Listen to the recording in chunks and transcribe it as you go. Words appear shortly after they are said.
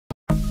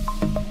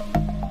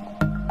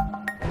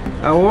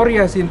Our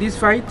warriors in this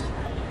fight,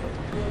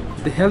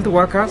 the health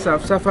workers,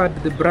 have suffered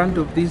the brunt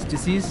of this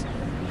disease,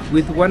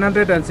 with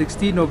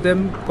 116 of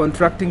them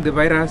contracting the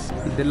virus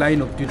in the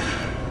line of duty.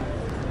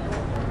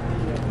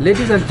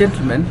 Ladies and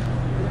gentlemen,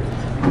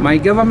 my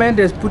government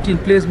has put in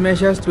place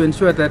measures to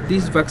ensure that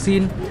this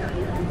vaccine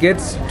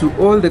gets to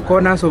all the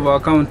corners of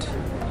our county.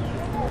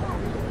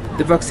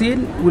 The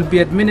vaccine will be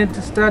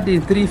administered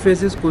in 3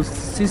 phases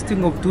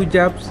consisting of 2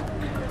 jabs,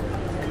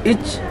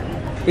 each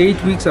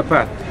 8 weeks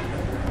apart.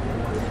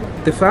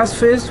 The first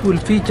phase will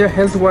feature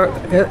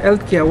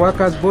healthcare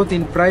workers both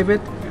in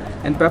private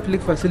and public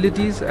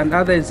facilities and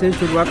other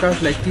essential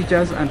workers like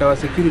teachers and our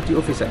security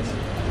officers.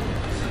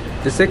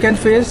 The second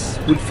phase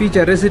will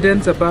feature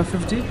residents above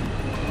 50,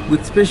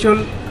 with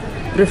special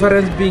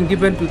preference being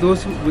given to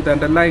those with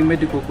underlying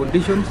medical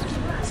conditions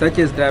such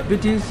as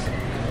diabetes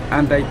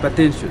and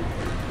hypertension.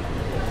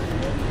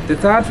 The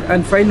third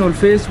and final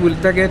phase will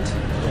target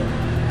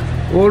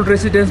all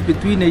residents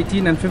between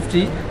 18 and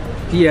 50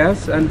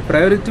 years, and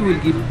priority will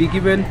be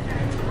given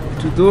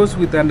to those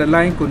with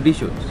underlying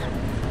conditions.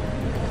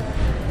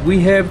 We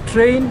have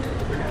trained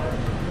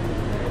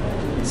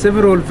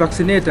several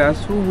vaccinators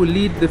who will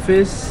lead the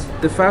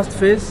first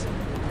phase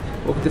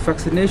of the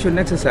vaccination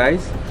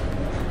exercise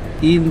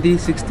in the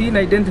 16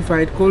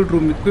 identified cold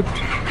room equipped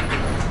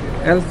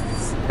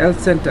health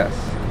centers.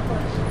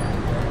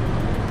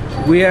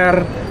 We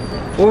are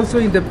also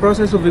in the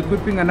process of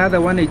equipping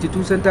another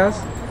 182 centers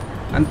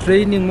and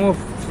training more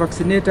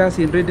vaccinators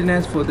in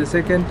readiness for the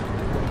second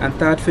and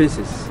third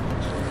phases.